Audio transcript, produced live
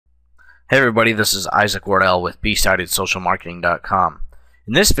Hey everybody, this is Isaac Wardell with bsidedsocialmarketing.com.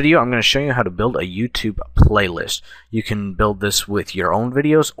 In this video, I'm going to show you how to build a YouTube playlist. You can build this with your own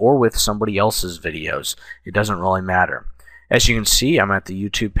videos or with somebody else's videos. It doesn't really matter. As you can see, I'm at the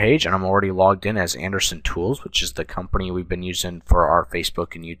YouTube page and I'm already logged in as Anderson Tools, which is the company we've been using for our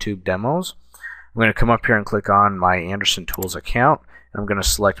Facebook and YouTube demos. I'm going to come up here and click on my Anderson Tools account, and I'm going to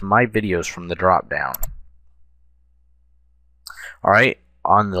select my videos from the drop down. Alright.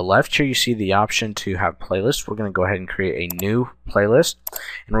 On the left here you see the option to have playlists. We're going to go ahead and create a new playlist,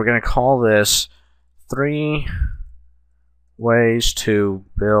 and we're going to call this 3 ways to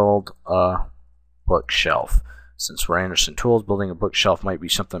build a bookshelf. Since we're Anderson Tools, building a bookshelf might be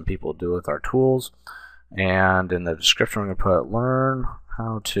something people do with our tools. And in the description we're going to put learn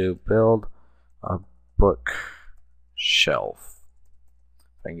how to build a bookshelf.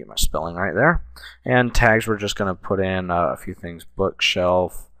 If I can get my spelling right there. And tags, we're just going to put in a few things: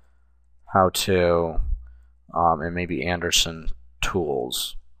 bookshelf, how to, and maybe Anderson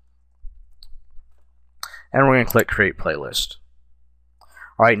Tools. And we're going to click Create Playlist.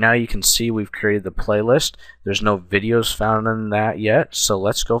 Alright, now you can see we've created the playlist. There's no videos found in that yet, so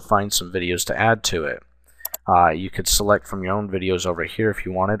let's go find some videos to add to it. You could select from your own videos over here if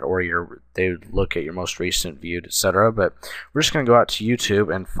you wanted, or they would look at your most recent viewed, etc. But we're just going to go out to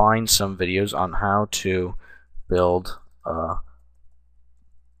YouTube and find some videos on how to build a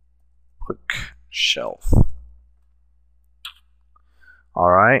bookshelf.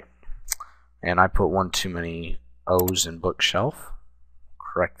 Alright, and I put one too many O's in bookshelf.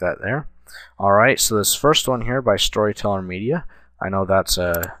 Correct that there. Alright, so this first one here by Storyteller Media, I know that's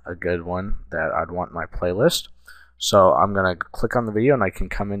a good one that I'd want in my playlist. So I'm going to click on the video and I can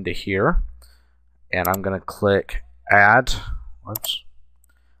come into here and I'm going to click add. Whoops.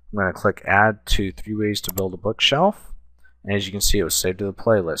 I'm going to click add to 3 ways to build a bookshelf. And as you can see, it was saved to the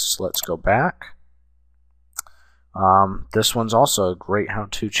playlist. So let's go back. This one's also a great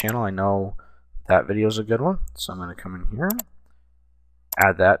how-to channel. I know that video is a good one. So I'm going to come in here,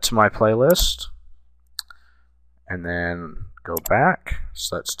 add that to my playlist, and then go back.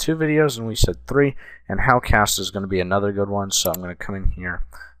 So that's 2 videos and we said 3, and Howcast is going to be another good one, so I'm going to come in here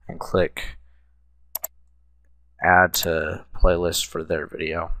and click add to playlist for their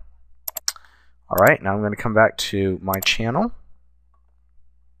video. Alright, now I'm going to come back to my channel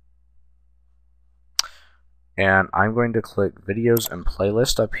and I'm going to click videos and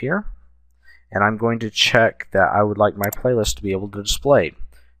playlist up here, and I'm going to check that I would like my playlist to be able to display,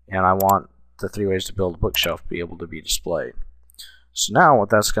 and I want the 3 ways to build a bookshelf to be able to be displayed. So now what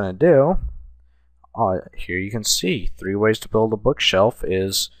that's going to do, here you can see 3 ways to build a bookshelf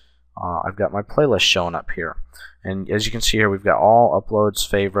is I've got my playlist showing up here. And as you can see here, we've got all uploads,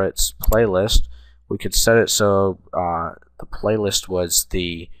 favorites, playlist. We could set it so the playlist was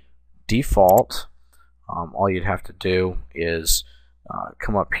the default. All you'd have to do is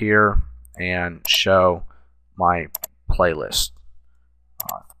come up here and show my playlist.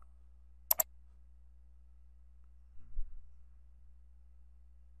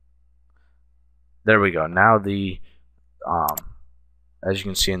 There we go. Now as you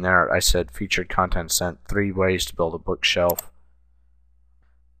can see in there, I said featured content sent, 3 ways to build a bookshelf.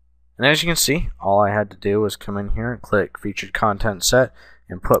 And as you can see, all I had to do was come in here and click featured content set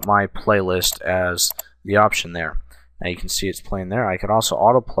and put my playlist as the option there. Now you can see it's playing there. I could also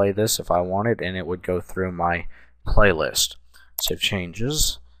autoplay this if I wanted, and it would go through my playlist. Save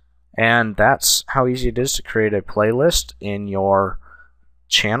changes. And that's how easy it is to create a playlist in your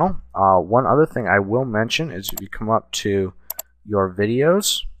channel. One other thing I will mention is if you come up to your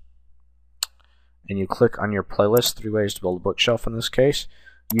videos and you click on your playlist, 3 ways to build a bookshelf in this case,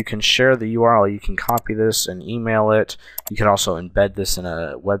 you can share the URL. You can copy this and email it. You can also embed this in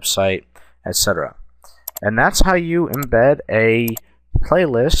a website, etc. And that's how you embed a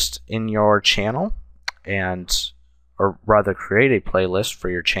playlist in your channel, or rather create a playlist for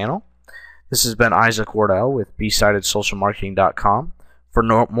your channel. This has been Isaac Wardell with bsidedsocialmarketing.com. For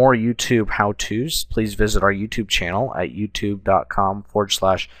more YouTube how-tos, please visit our YouTube channel at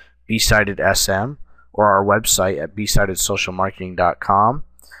youtube.com/bsidedsm or our website at bsidedsocialmarketing.com.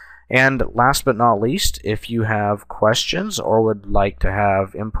 And last but not least, if you have questions or would like to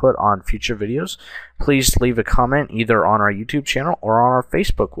have input on future videos, please leave a comment either on our YouTube channel or on our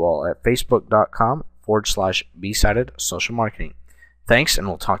Facebook wall at facebook.com/bsidedsocialmarketing. Thanks, and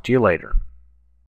we'll talk to you later.